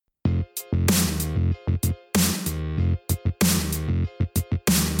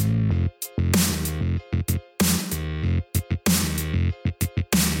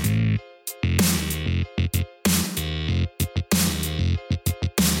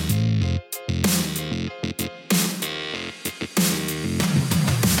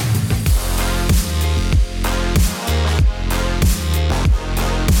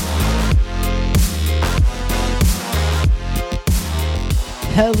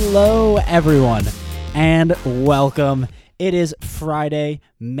Hello, everyone, and welcome. It is Friday,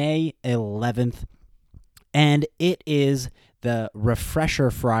 May 11th, and it is the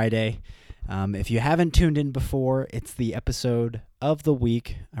Refresher Friday. If you haven't tuned in before, it's the episode of the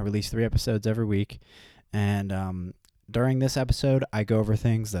week. I release 3 episodes every week, and during this episode, I go over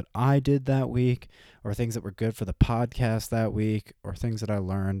things that I did that week, or things that were good for the podcast that week, or things that I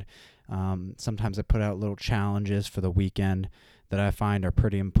learned. Sometimes I put out little challenges for the weekend that I find are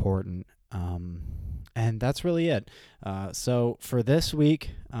pretty important. And that's really it. So for this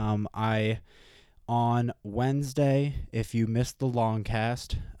week, on Wednesday, if you missed the long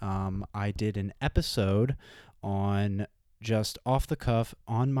cast, I did an episode on just off the cuff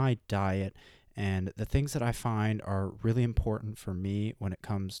on my diet and the things that I find are really important for me when it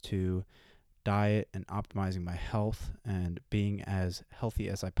comes to diet and optimizing my health and being as healthy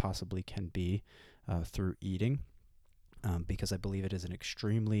as I possibly can be through eating, because I believe it is an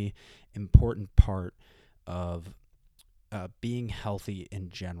extremely important part of being healthy in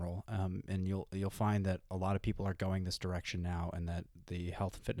general. And you'll find that a lot of people are going this direction now, and that the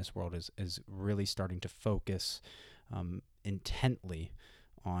health and fitness world is really starting to focus intently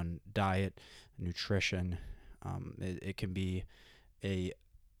on diet, nutrition. It can be a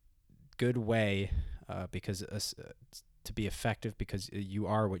good way because to be effective, because you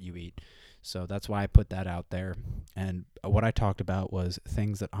are what you eat. So that's why I put that out there. And what I talked about was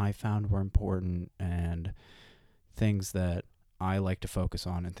things that I found were important and things that I like to focus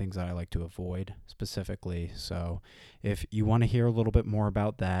on and things that I like to avoid specifically. So if you want to hear a little bit more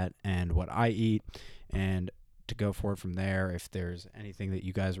about that and what I eat, and to go forward from there, if there's anything that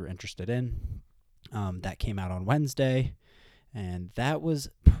you guys were interested in, that came out on Wednesday. And that was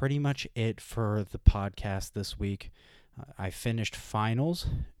pretty much it for the podcast this week. I finished finals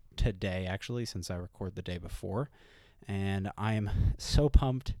today, actually, since I record the day before, and I am so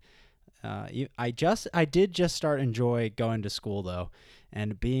pumped. I did just start enjoy going to school, though,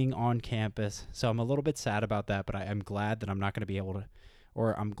 and being on campus. So I'm a little bit sad about that, but I'm glad that I'm not going to be able to,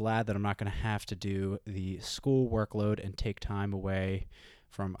 or I'm glad that I'm not going to have to do the school workload and take time away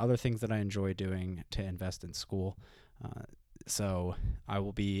from other things that I enjoy doing to invest in school. So I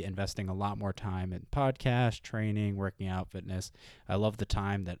will be investing a lot more time in podcast, training, working out, fitness. I love the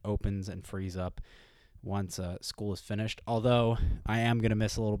time that opens and frees up once school is finished. Although I am going to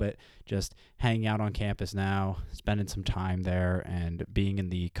miss a little bit just hanging out on campus now, spending some time there and being in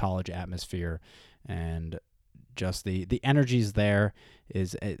the college atmosphere, and just the energies there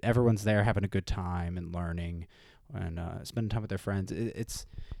is everyone's there having a good time and learning and spending time with their friends. It's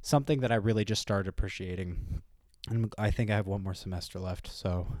something that I really just started appreciating. And I think I have one more semester left,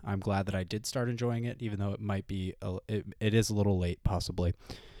 so I'm glad that I did start enjoying it, even though it might be it is a little late, possibly.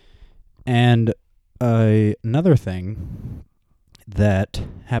 And another thing that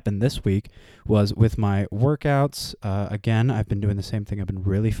happened this week was with my workouts. Again, I've been doing the same thing. I've been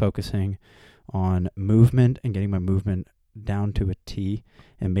really focusing on movement and getting my movement down to a T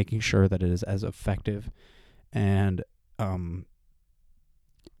and making sure that it is as effective and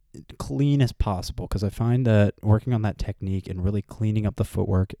clean as possible, because I find that working on that technique and really cleaning up the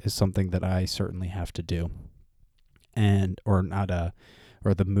footwork is something that I certainly have to do.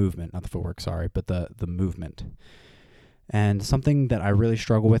 Or the movement, not the footwork, sorry, but the movement. And something that I really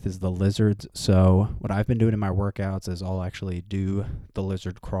struggle with is the lizards. So what I've been doing in my workouts is I'll actually do the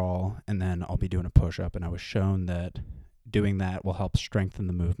lizard crawl, and then I'll be doing a push-up. And I was shown that doing that will help strengthen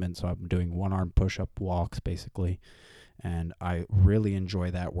the movement. So I'm doing one-arm push-up walks, basically. And I really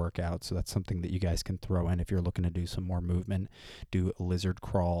enjoy that workout. So that's something that you guys can throw in if you're looking to do some more movement. Do lizard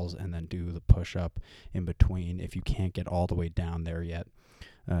crawls and then do the push-up in between if you can't get all the way down there yet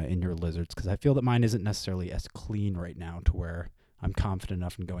in your lizards. Because I feel that mine isn't necessarily as clean right now to where I'm confident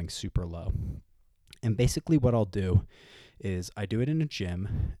enough in going super low. And basically what I'll do is I do it in a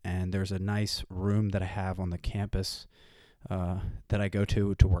gym, and there's a nice room that I have on the campus that I go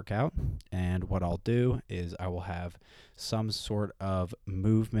to work out. And what I'll do is I will have some sort of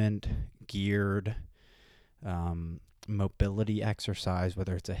movement geared mobility exercise,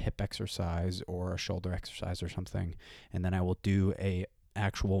 whether it's a hip exercise or a shoulder exercise or something, and then I will do a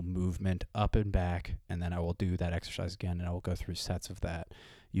actual movement up and back, and then I will do that exercise again, and I will go through sets of that,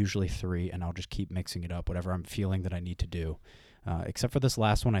 usually 3, and I'll just keep mixing it up, whatever I'm feeling that I need to do. Except for this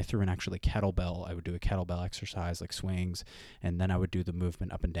last one, I threw in actually kettlebell. I would do a kettlebell exercise like swings, and then I would do the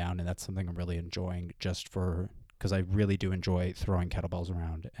movement up and down, and that's something I'm really enjoying because I really do enjoy throwing kettlebells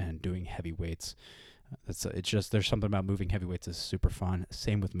around and doing heavy weights. It's just there's something about moving heavy weights is super fun.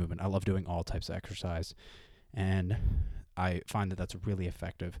 Same with movement. I love doing all types of exercise, and I find that that's really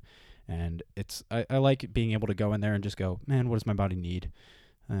effective. And I like being able to go in there and just go, man, what does my body need?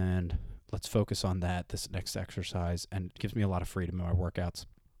 and let's focus on that this next exercise, and it gives me a lot of freedom in my workouts.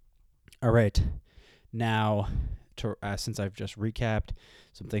 All right, now since I've just recapped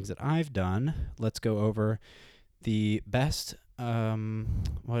some things that I've done, let's go over the best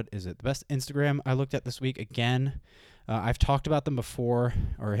the best Instagram I looked at this week. Again, I've talked about him before,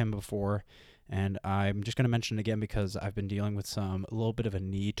 and I'm just going to mention it again because I've been dealing with a little bit of a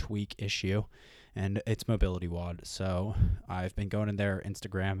knee tweak issue, and it's Mobility WOD. So I've been going in their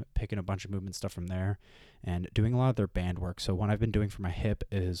Instagram, picking a bunch of movement stuff from there, and doing a lot of their band work. So what I've been doing for my hip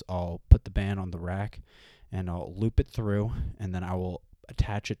is I'll put the band on the rack, and I'll loop it through, and then I will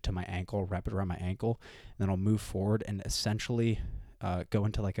attach it to my ankle, wrap it around my ankle, and then I'll move forward and essentially go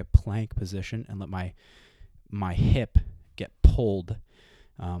into like a plank position and let my hip get pulled,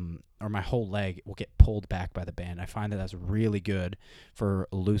 or my whole leg will get pulled back by the band. I find that that's really good for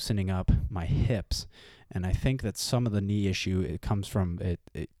loosening up my hips, and I think that some of the knee issue, it comes from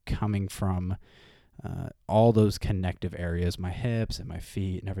coming from all those connective areas, my hips and my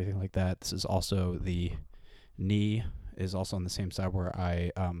feet and everything like that. This is also the knee is also on the same side where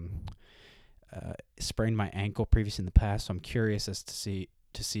I sprained my ankle previously in the past. So I'm curious as to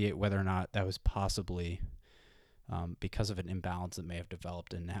see it, whether or not that was possibly because of an imbalance that may have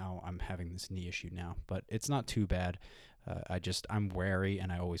developed, and now I'm having this knee issue now. But it's not too bad. I'm wary,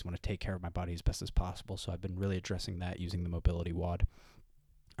 and I always want to take care of my body as best as possible. So I've been really addressing that using the Mobility WOD.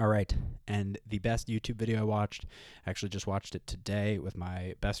 All right, and the best YouTube video I watched, I actually just watched it today with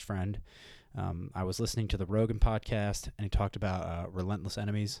my best friend. I was listening to the Rogan podcast, and he talked about Relentless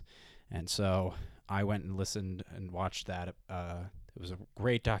Enemies, and so I went and listened and watched that. It was a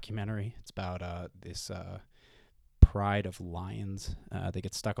great documentary. It's about this pride of lions. They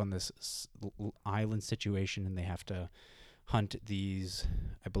get stuck on this island situation, and they have to hunt these,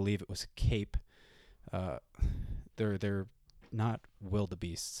 I believe it was Cape. They're not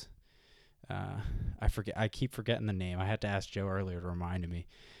wildebeests. I keep forgetting the name. I had to ask Joe earlier to remind me.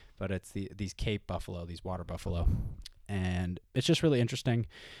 But it's these Cape buffalo, these water buffalo. And it's just really interesting.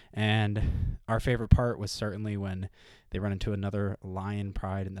 And our favorite part was certainly when they run into another lion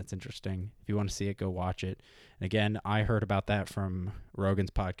pride, and that's interesting. If you want to see it, go watch it. And again, I heard about that from Rogan's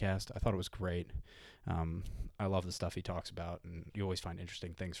podcast. I thought it was great. I love the stuff he talks about, and you always find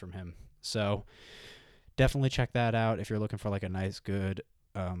interesting things from him. So definitely check that out if you're looking for like a nice, good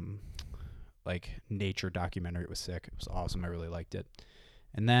nature documentary. It was sick. It was awesome. I really liked it.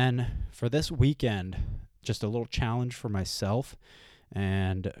 And then for this weekend, just a little challenge for myself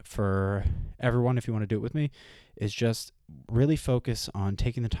and for everyone, if you want to do it with me, is just really focus on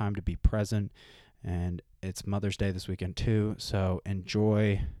taking the time to be present. And it's Mother's Day this weekend too, so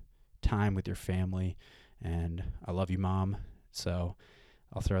enjoy time with your family. And I love you, Mom. So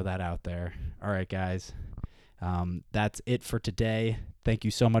I'll throw that out there. All right, guys. That's it for today. Thank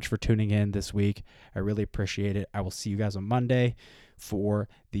you so much for tuning in this week. I really appreciate it. I will see you guys on Monday for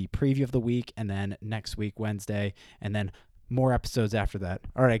the preview of the week, and then next week, Wednesday, and then more episodes after that.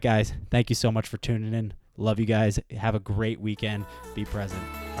 All right, guys. Thank you so much for tuning in. Love you guys. Have a great weekend. Be present.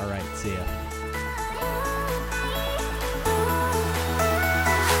 All right. See ya.